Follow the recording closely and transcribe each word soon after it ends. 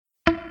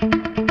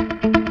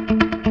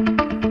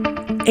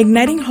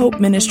Igniting Hope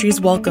Ministries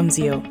welcomes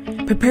you.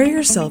 Prepare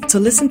yourself to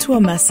listen to a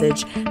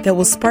message that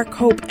will spark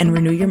hope and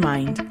renew your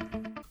mind.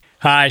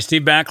 Hi,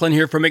 Steve Backlund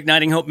here from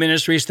Igniting Hope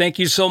Ministries. Thank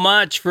you so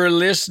much for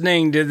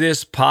listening to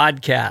this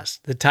podcast.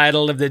 The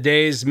title of the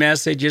day's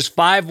message is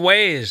 5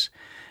 Ways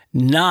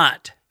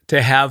Not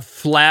to Have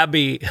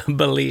Flabby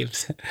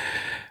Beliefs.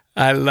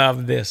 I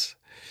love this.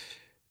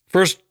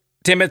 1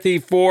 Timothy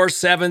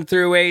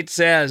 4:7-8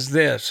 says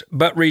this,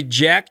 "But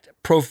reject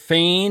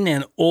profane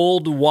and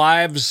old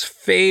wives'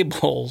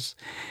 fables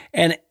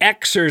and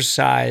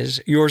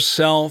exercise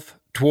yourself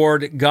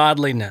toward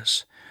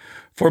godliness.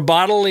 For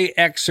bodily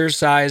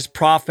exercise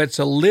profits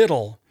a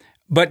little,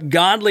 but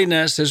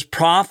godliness is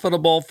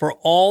profitable for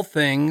all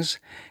things,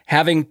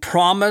 having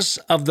promise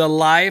of the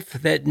life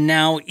that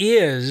now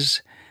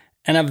is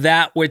and of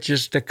that which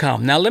is to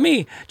come." Now, let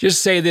me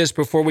just say this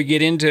before we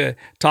get into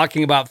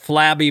talking about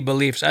flabby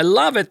beliefs. I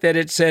love it that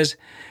it says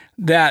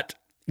that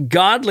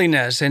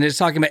godliness, and it's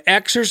talking about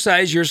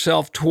exercise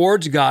yourself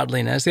towards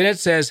godliness. And it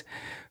says,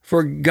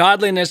 for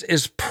godliness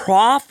is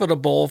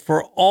profitable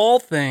for all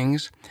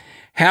things,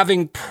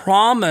 having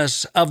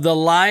promise of the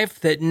life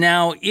that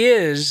now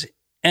is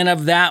and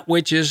of that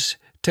which is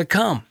to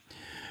come.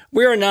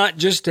 We are not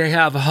just to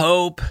have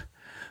hope.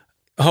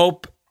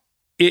 Hope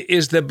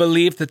is the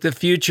belief that the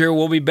future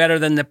will be better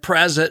than the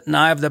present, and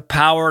I have the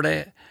power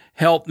to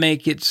help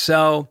make it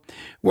so.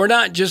 We're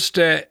not just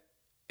to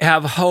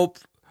have hope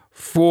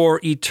for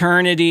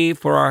eternity,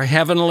 for our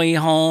heavenly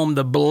home,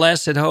 the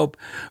blessed hope,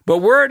 but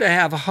we're to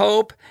have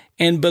hope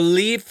and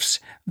beliefs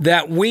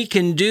that we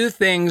can do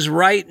things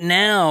right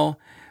now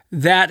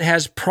that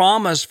has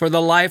promise for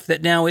the life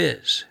that now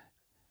is.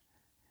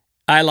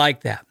 I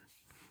like that.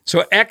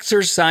 So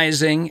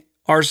exercising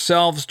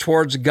ourselves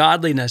towards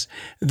godliness.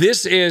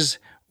 This is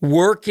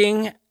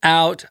working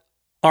out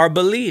our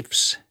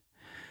beliefs.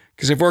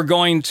 Because if we're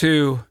going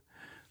to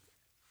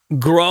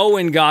grow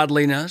in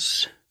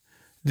godliness,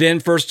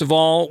 then first of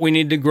all, we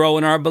need to grow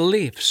in our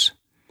beliefs.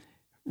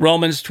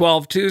 Romans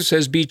 12:2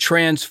 says, "Be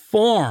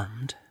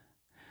transformed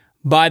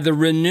by the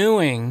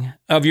renewing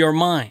of your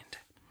mind."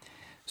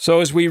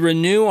 So as we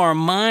renew our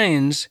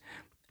minds,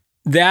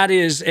 that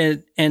is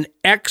an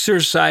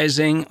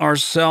exercising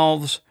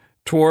ourselves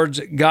towards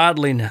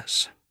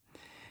godliness.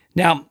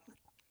 Now,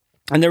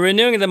 and the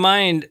renewing of the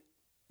mind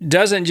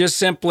doesn't just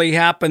simply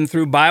happen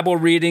through Bible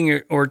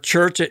reading or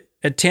church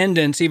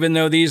attendance, even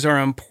though these are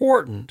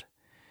important,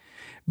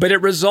 but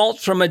it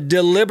results from a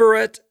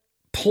deliberate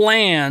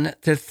plan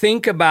to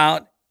think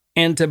about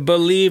and to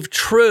believe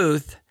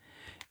truth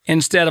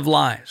instead of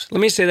lies. Let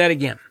me say that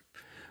again.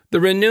 The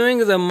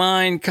renewing of the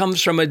mind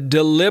comes from a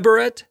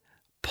deliberate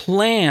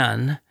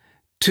plan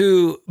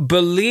to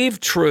believe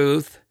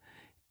truth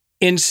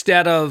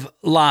instead of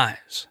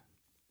lies.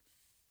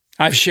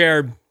 I've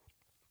shared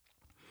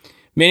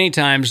many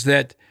times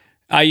that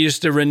I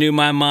used to renew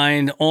my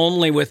mind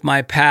only with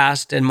my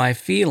past and my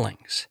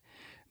feelings.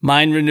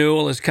 Mind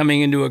renewal is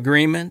coming into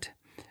agreement.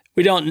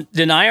 We don't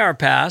deny our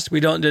past, we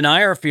don't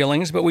deny our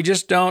feelings, but we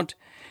just don't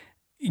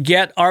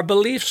get our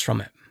beliefs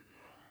from it.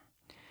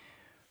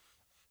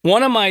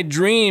 One of my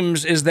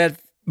dreams is that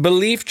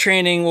belief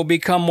training will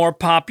become more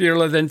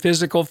popular than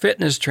physical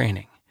fitness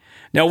training.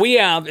 Now, we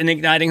have an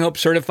Igniting Hope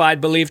certified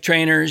belief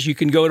trainers. You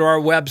can go to our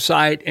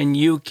website and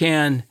you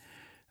can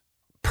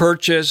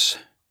purchase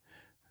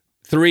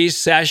 3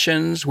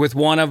 sessions with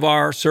one of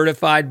our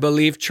certified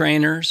belief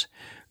trainers.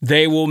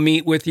 They will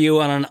meet with you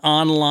on an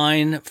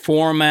online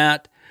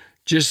format,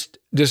 just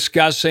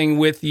discussing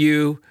with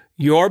you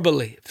your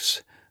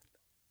beliefs,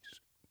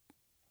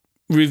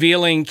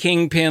 revealing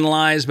kingpin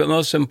lies, but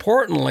most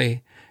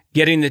importantly,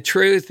 getting the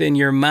truth in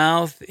your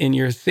mouth, in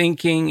your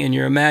thinking, in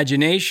your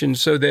imagination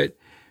so that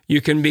you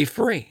can be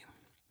free.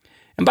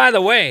 And by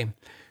the way,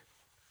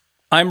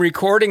 I'm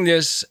recording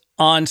this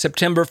on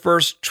September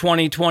 1st,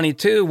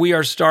 2022. We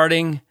are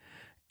starting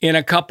in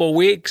a couple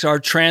weeks our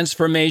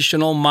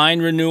transformational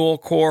mind renewal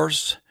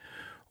course,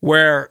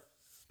 where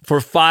for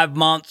 5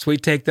 months we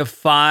take the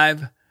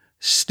 5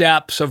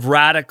 steps of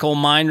radical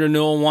mind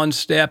renewal, 1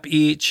 step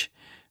each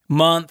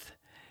month.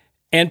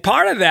 And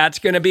part of that's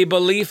going to be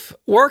belief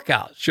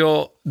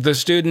workouts. The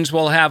students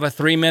will have a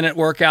 3-minute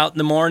workout in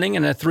the morning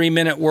and a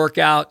 3-minute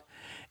workout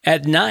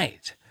at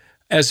night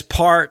as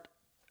part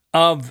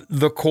of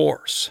the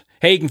course.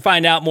 Hey, you can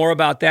find out more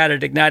about that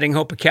at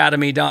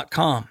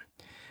ignitinghopeacademy.com.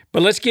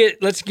 But let's get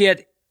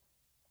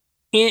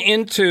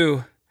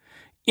into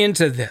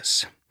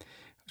this.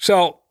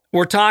 So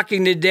we're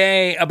talking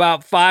today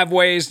about 5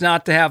 ways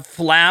not to have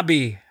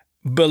flabby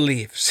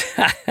beliefs.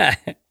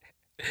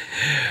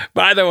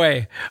 By the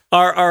way,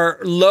 our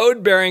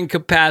load-bearing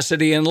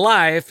capacity in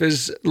life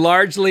is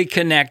largely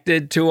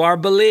connected to our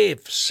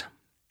beliefs.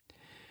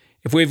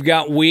 If we've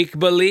got weak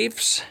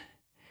beliefs,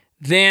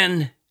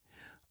 then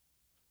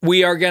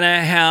we are going to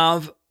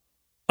have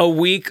a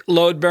weak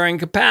load-bearing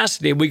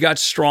capacity. If we got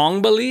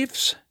strong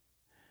beliefs,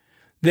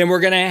 then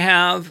we're going to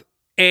have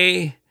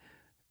a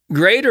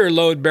greater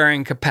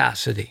load-bearing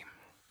capacity.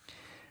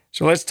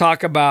 So let's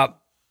talk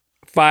about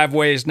 5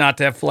 ways not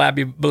to have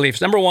flabby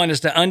beliefs. Number 1 is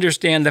to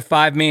understand the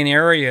 5 main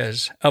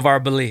areas of our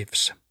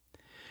beliefs.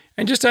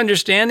 And just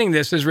understanding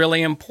this is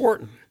really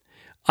important.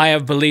 I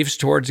have beliefs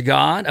towards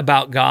God,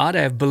 about God.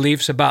 I have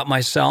beliefs about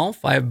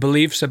myself. I have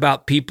beliefs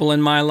about people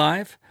in my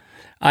life.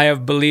 I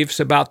have beliefs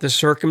about the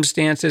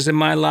circumstances in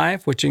my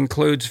life, which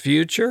includes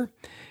future.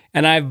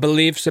 And I have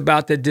beliefs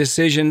about the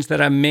decisions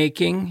that I'm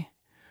making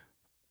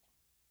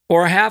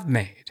or have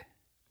made.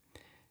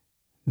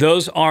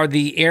 Those are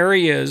the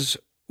areas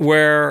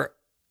where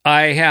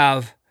I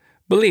have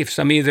beliefs.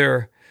 I'm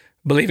either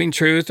believing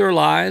truth or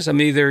lies.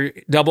 I'm either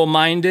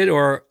double-minded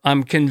or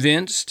I'm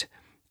convinced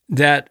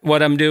that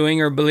what I'm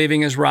doing or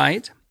believing is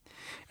right.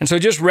 And so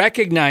just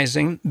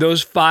recognizing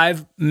those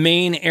 5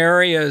 main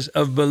areas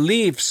of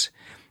beliefs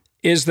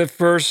is the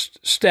first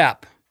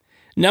step.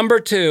 Number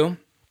 2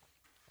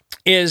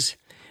 is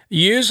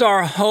use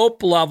our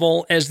hope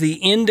level as the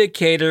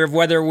indicator of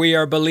whether we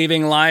are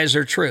believing lies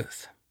or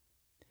truth.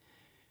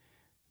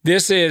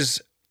 This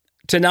is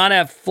to not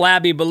have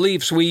flabby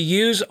beliefs. We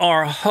use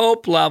our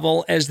hope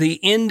level as the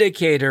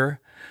indicator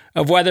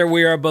of whether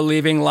we are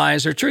believing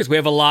lies or truth. We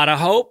have a lot of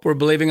hope, we're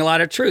believing a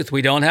lot of truth.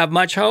 We don't have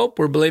much hope,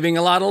 we're believing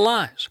a lot of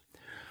lies.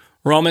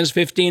 Romans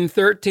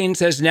 15:13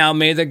 says, "Now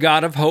may the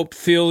God of hope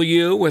fill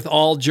you with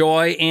all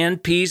joy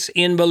and peace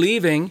in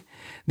believing,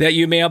 that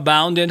you may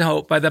abound in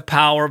hope by the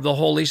power of the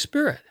Holy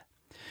Spirit."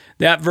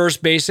 That verse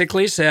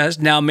basically says,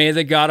 now may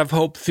the God of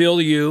hope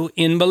fill you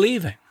in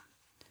believing.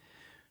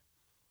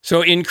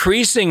 So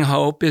increasing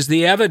hope is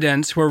the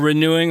evidence we're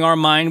renewing our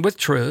mind with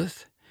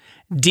truth.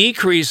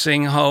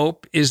 Decreasing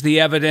hope is the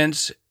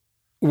evidence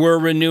we're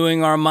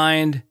renewing our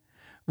mind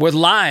with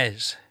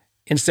lies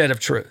instead of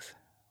truth.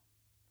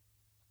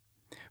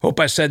 Hope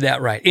I said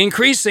that right.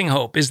 Increasing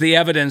hope is the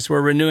evidence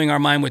we're renewing our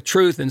mind with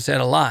truth instead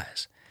of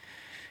lies.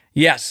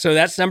 Yes, so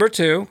that's number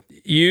 2.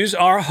 Use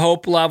our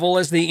hope level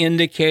as the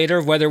indicator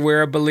of whether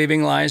we're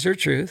believing lies or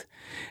truth.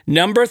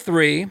 Number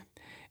 3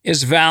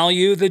 is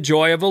value the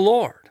joy of the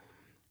Lord.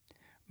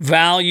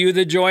 Value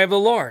the joy of the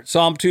Lord.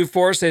 Psalm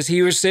 2:4 says, "He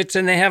who sits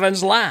in the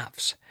heavens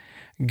laughs."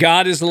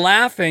 God is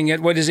laughing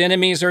at what his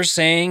enemies are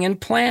saying and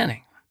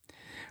planning.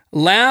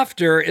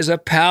 Laughter is a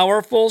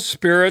powerful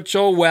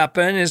spiritual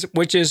weapon,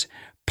 which is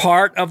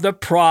part of the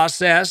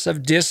process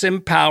of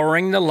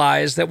disempowering the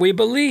lies that we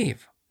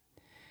believe.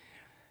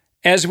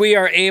 As we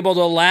are able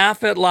to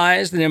laugh at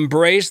lies and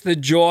embrace the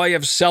joy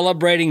of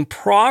celebrating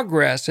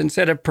progress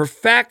instead of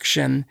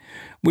perfection,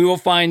 we will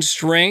find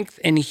strength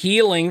and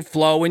healing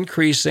flow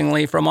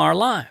increasingly from our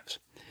lives.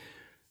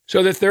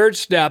 So the third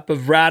step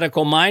of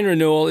radical mind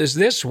renewal is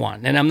this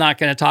one. And I'm not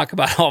going to talk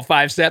about all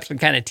 5 steps. I'm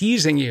kind of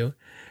teasing you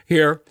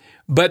here.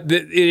 But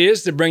it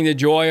is to bring the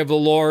joy of the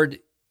Lord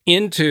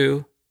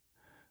into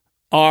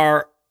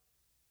our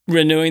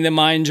renewing the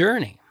mind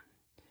journey.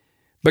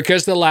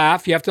 Because to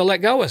laugh, you have to let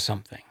go of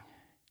something.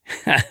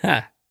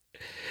 And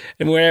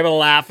we're able to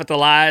laugh at the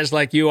lies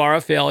like you are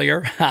a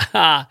failure.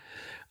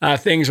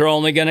 Things are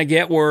only going to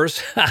get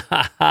worse.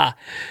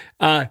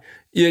 When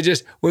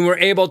we're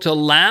able to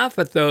laugh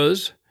at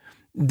those,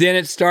 then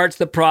it starts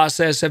the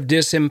process of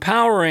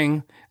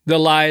disempowering the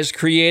lies,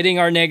 creating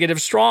our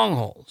negative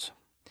strongholds.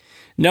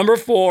 Number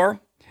 4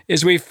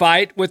 is we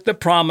fight with the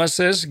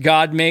promises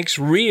God makes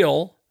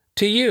real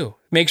to you,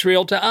 makes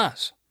real to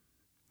us.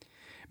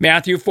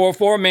 Matthew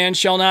 4:4, "Man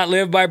shall not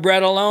live by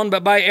bread alone,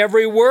 but by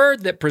every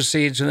word that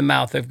proceeds from the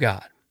mouth of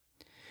God."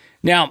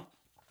 Now,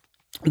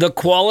 the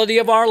quality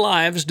of our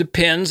lives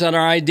depends on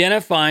our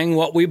identifying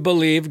what we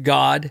believe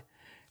God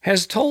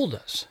has told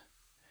us.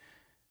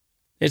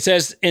 It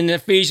says in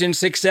Ephesians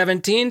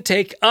 6:17,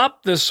 "Take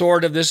up the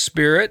sword of the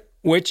Spirit,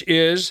 which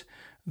is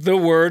the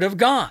word of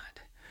God."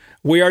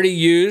 We are to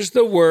use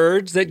the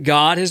words that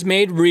God has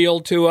made real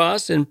to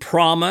us and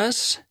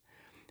promises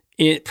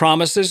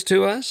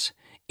to us.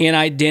 In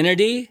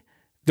identity,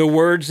 the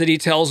words that he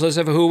tells us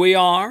of who we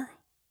are.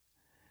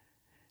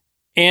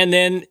 And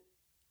then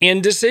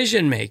in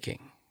decision-making,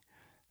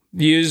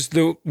 use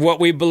what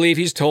we believe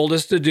he's told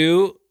us to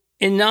do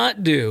and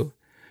not do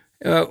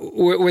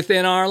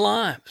within our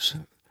lives.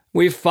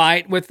 We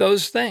fight with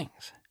those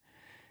things.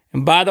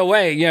 And by the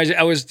way,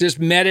 I was just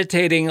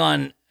meditating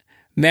on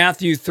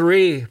Matthew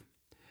 3.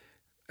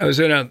 I was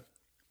in a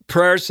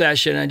prayer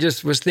session. I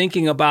just was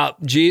thinking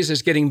about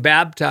Jesus getting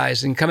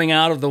baptized and coming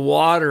out of the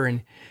water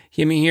and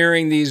him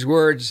hearing these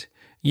words,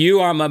 "You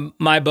are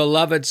my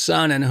beloved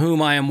Son in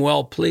whom I am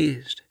well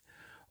pleased."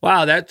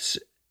 Wow, that's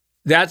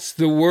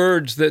the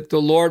words that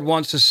the Lord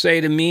wants to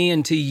say to me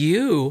and to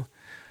you.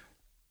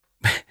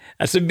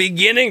 That's a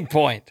beginning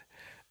point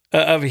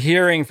of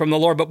hearing from the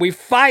Lord. But we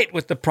fight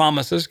with the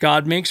promises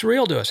God makes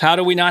real to us. How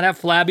do we not have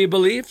flabby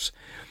beliefs?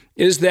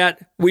 Is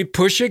that we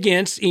push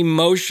against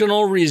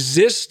emotional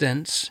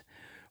resistance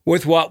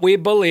with what we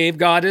believe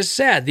God has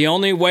said. The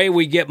only way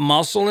we get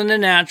muscle in the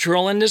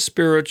natural and the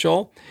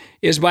spiritual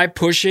is by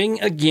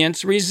pushing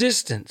against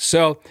resistance.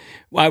 So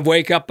I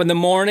wake up in the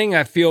morning,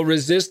 I feel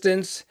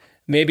resistance.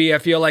 Maybe I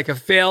feel like a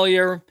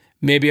failure.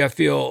 Maybe I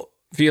feel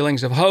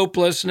feelings of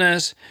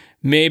hopelessness.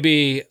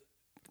 Maybe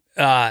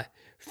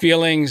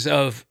feelings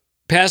of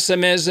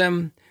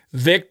pessimism,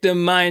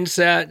 victim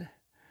mindset,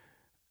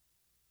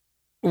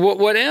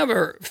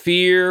 whatever,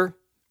 fear,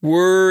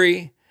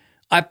 worry.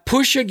 I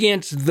push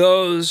against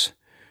those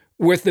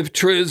with the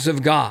truths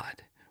of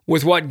God,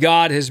 with what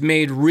God has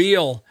made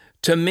real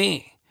to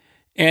me.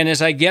 And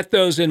as I get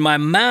those in my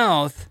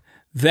mouth,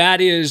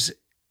 that is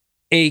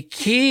a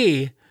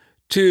key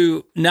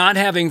to not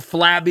having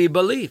flabby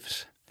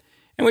beliefs.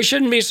 And we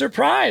shouldn't be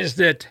surprised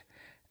at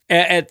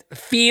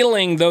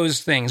feeling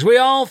those things. We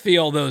all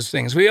feel those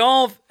things. We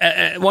all,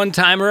 at one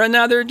time or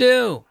another,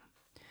 do.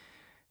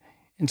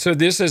 And so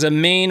this is a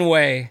main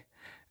way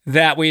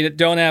that we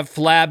don't have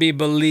flabby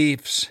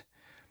beliefs.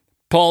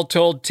 Paul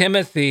told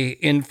Timothy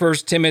in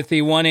 1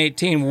 Timothy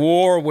 1:18,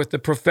 war with the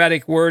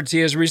prophetic words he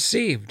has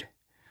received.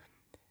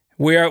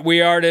 We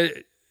are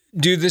to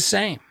do the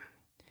same.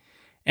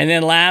 And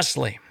then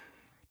lastly,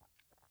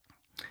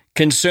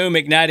 consume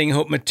Igniting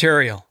Hope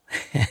material.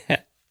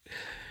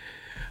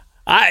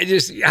 How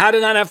to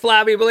not have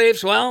flabby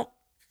beliefs? Well,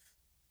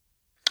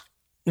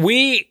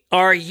 we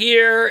are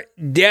here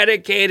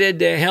dedicated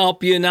to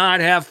help you not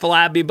have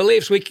flabby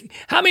beliefs.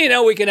 How many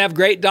know we can have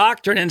great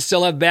doctrine and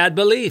still have bad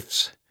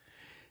beliefs?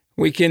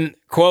 We can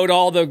quote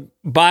all the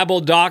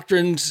Bible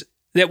doctrines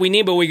that we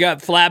need, but we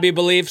got flabby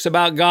beliefs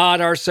about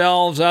God,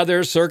 ourselves,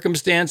 others,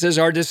 circumstances,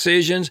 our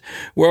decisions,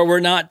 where we're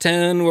not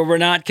tuned, where we're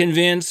not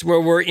convinced,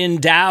 where we're in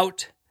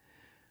doubt,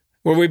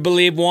 where we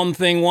believe one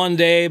thing one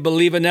day,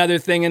 believe another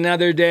thing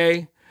another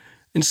day.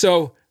 And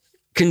so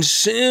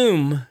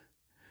consume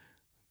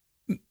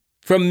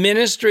from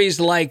ministries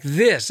like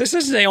this. This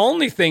isn't the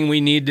only thing we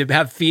need to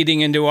have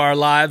feeding into our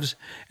lives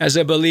as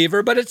a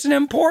believer, but it's an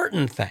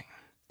important thing.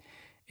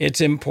 It's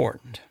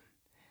important.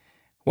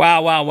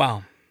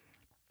 Wow.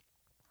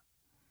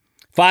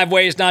 5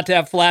 ways not to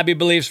have flabby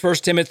beliefs.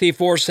 1 Timothy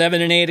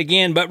 4:7-8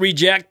 again. But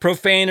reject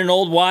profane and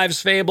old wives'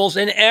 fables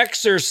and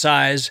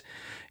exercise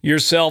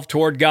yourself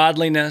toward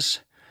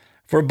godliness.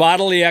 For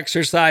bodily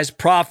exercise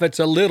profits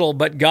a little,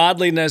 but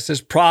godliness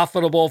is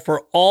profitable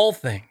for all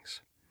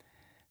things.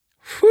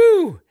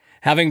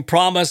 Having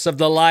promise of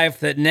the life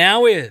that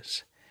now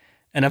is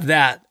and of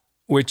that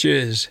which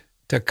is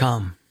to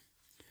come.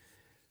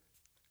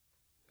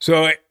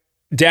 So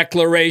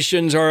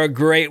declarations are a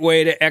great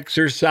way to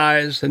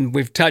exercise, and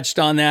we've touched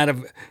on that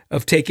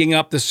of taking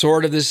up the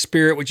sword of the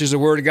Spirit, which is the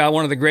Word of God.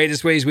 One of the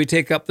greatest ways we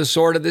take up the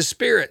sword of the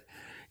Spirit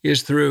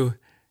is through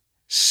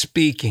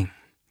speaking.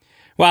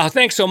 Wow,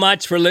 thanks so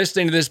much for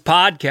listening to this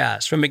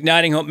podcast from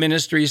Igniting Hope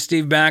Ministries.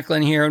 Steve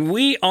Backlund here, and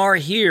we are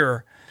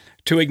here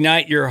to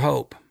ignite your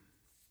hope.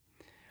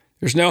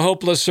 There's no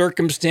hopeless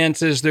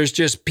circumstances. There's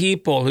just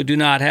people who do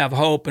not have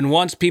hope. And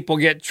once people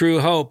get true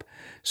hope,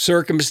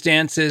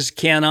 circumstances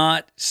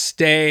cannot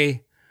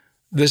stay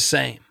the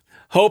same.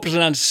 Hope is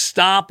an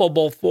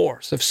unstoppable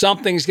force. If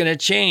something's going to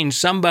change,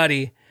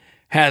 somebody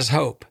has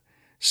hope.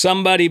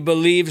 Somebody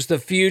believes the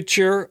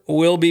future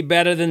will be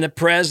better than the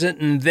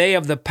present, and they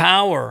have the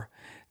power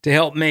to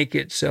help make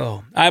it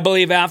so. I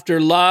believe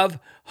after love,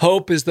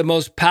 hope is the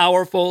most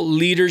powerful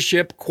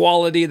leadership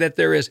quality that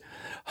there is.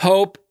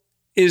 Hope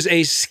is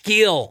a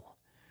skill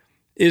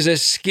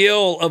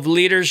of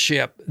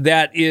leadership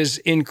that is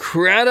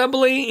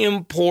incredibly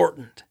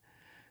important.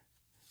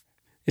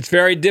 It's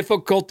very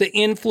difficult to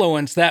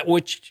influence that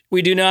which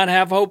we do not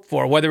have hope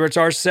for, whether it's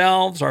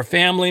ourselves, our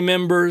family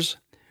members,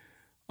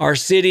 our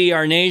city,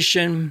 our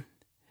nation,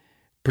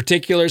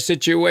 particular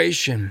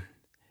situation.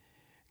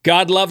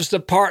 God loves to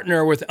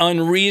partner with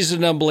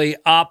unreasonably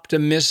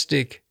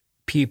optimistic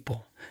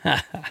people.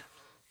 And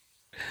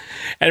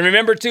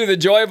remember, too, the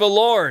joy of the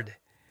Lord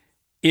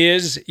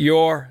is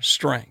your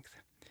strength.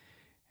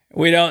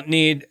 We don't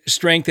need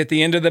strength at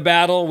the end of the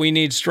battle. We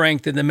need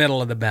strength in the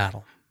middle of the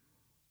battle.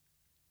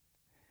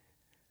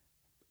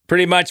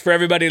 Pretty much for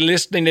everybody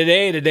listening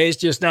today, today's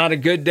just not a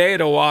good day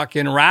to walk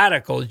in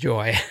radical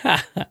joy.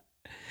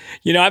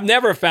 I've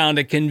never found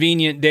a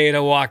convenient day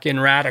to walk in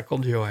radical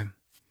joy.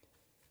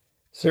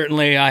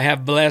 Certainly, I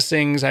have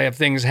blessings, I have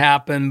things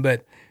happen,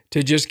 but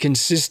to just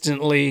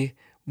consistently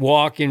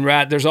walk in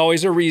there's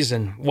always a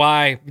reason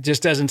why it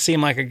just doesn't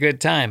seem like a good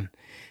time.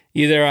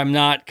 Either I'm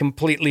not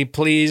completely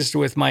pleased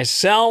with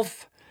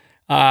myself,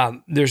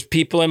 there's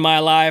people in my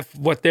life,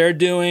 what they're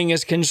doing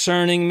is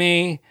concerning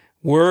me,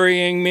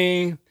 worrying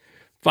me,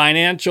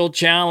 financial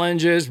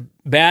challenges,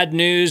 bad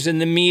news in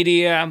the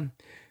media,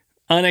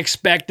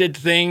 unexpected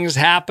things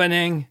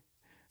happening.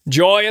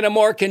 Joy in a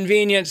more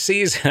convenient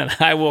season,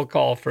 I will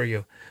call for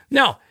you.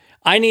 No,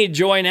 I need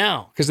joy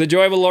now because the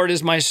joy of the Lord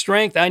is my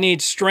strength. I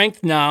need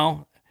strength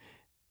now,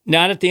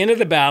 not at the end of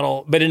the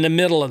battle, but in the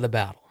middle of the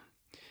battle.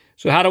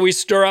 So how do we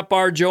stir up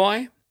our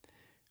joy?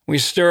 We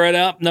stir it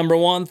up, number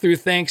one, through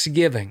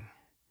thanksgiving,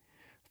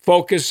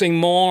 focusing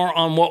more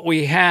on what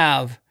we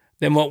have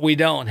than what we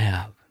don't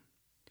have.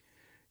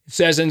 It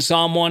says in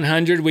Psalm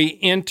 100, we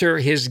enter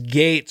his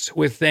gates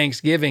with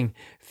thanksgiving.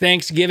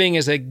 Thanksgiving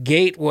is a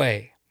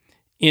gateway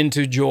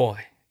into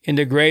joy,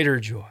 into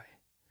greater joy.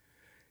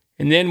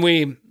 And then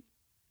we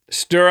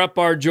stir up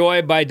our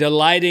joy by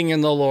delighting in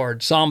the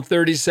Lord. Psalm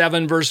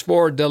 37, verse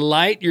 4,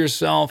 delight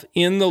yourself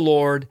in the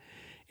Lord,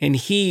 and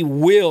He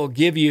will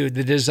give you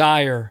the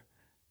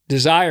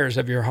desires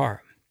of your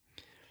heart.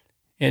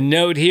 And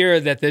note here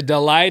that the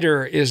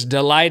delighter is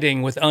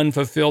delighting with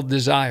unfulfilled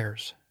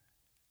desires.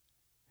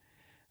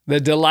 The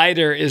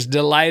delighter is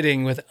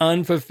delighting with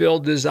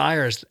unfulfilled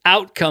desires,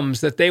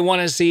 outcomes that they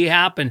want to see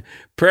happen,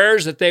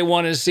 prayers that they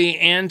want to see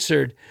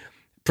answered,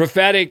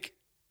 prophetic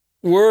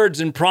words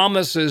and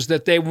promises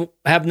that they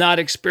have not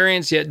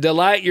experienced yet.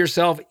 Delight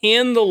yourself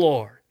in the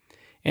Lord,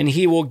 and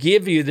He will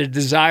give you the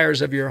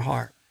desires of your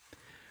heart.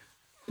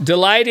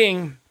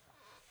 Delighting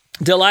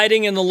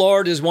in the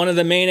Lord is one of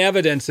the main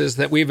evidences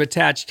that we've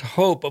attached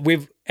hope,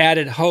 we've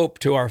added hope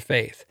to our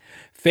faith.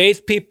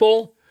 Faith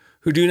people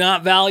who do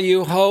not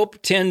value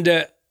hope tend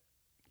to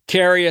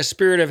carry a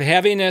spirit of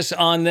heaviness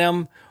on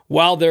them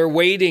while they're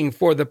waiting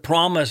for the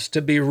promise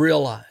to be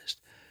realized.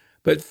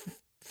 But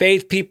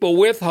faith people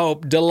with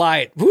hope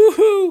delight.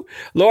 Woohoo!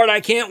 Lord, I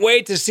can't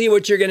wait to see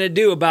what you're going to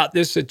do about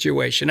this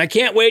situation. I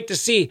can't wait to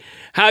see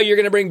how you're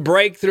going to bring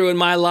breakthrough in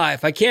my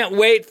life. I can't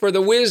wait for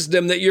the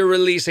wisdom that you're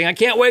releasing. I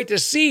can't wait to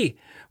see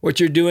what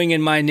you're doing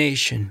in my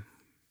nation.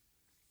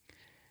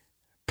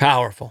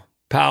 Powerful,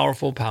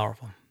 powerful,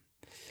 powerful.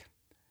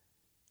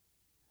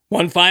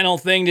 One final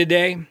thing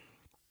today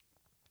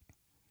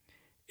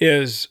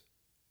is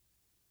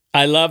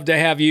I love to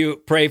have you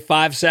pray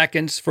 5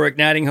 seconds for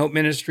Igniting Hope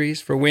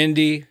Ministries, for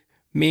Wendy,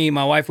 me,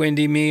 my wife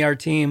Wendy, me, our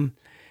team.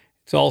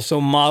 It's also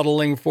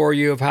modeling for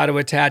you of how to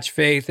attach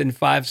faith in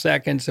 5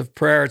 seconds of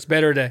prayer. It's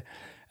better to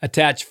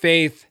attach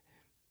faith,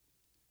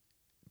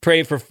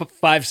 pray for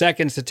 5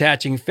 seconds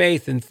attaching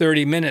faith than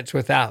 30 minutes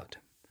without.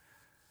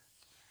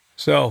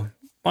 So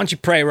why don't you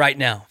pray right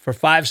now for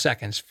 5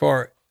 seconds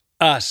for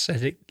us.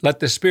 Let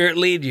the Spirit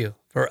lead you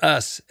for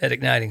us at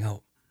Igniting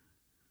Hope.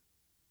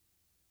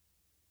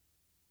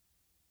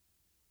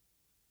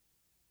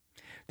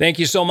 Thank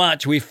you so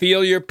much. We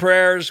feel your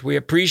prayers. We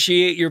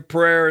appreciate your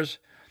prayers.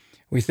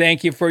 We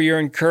thank you for your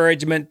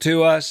encouragement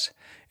to us.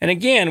 And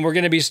again, we're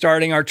going to be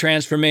starting our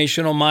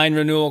transformational mind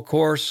renewal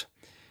course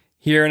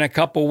here in a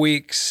couple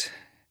weeks.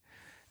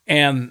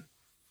 And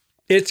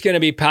it's going to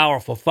be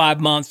powerful. 5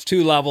 months,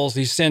 2 levels,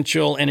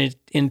 essential and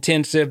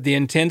intensive. The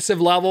intensive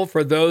level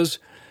for those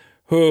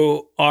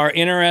who are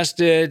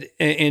interested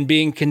in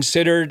being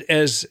considered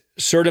as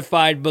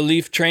certified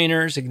belief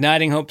trainers,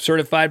 Igniting Hope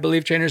certified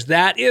belief trainers,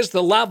 that is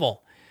the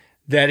level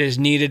that is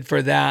needed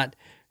for that.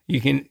 You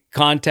can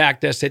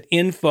contact us at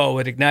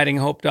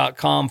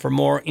info@ignitinghope.com for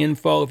more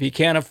info. If you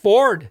can't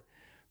afford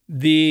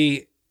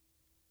the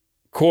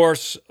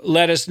course,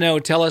 let us know.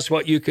 Tell us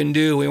what you can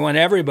do. We want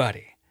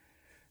everybody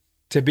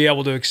to be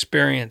able to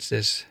experience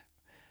this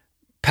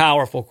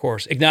powerful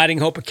course.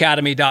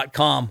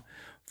 ignitinghopeacademy.com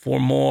for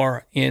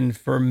more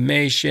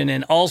information.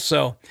 And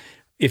also,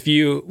 if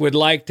you would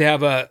like to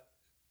have a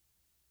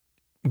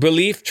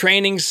belief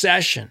training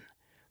session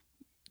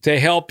to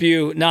help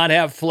you not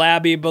have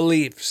flabby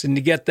beliefs and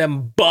to get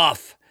them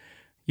buff,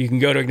 you can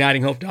go to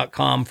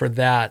ignitinghope.com for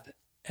that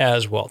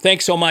as well.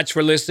 Thanks so much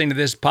for listening to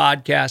this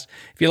podcast.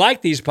 If you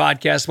like these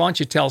podcasts, why don't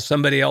you tell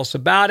somebody else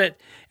about it?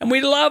 And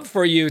we'd love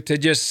for you to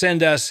just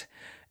send us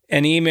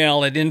an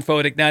email at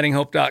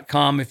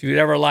info@ignitinghope.com if you'd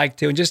ever like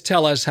to, and just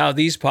tell us how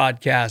these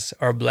podcasts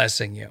are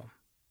blessing you.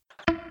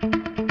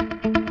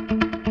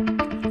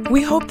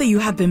 We hope that you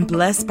have been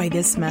blessed by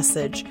this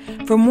message.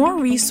 For more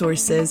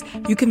resources,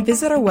 you can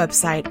visit our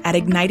website at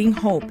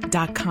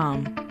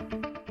ignitinghope.com.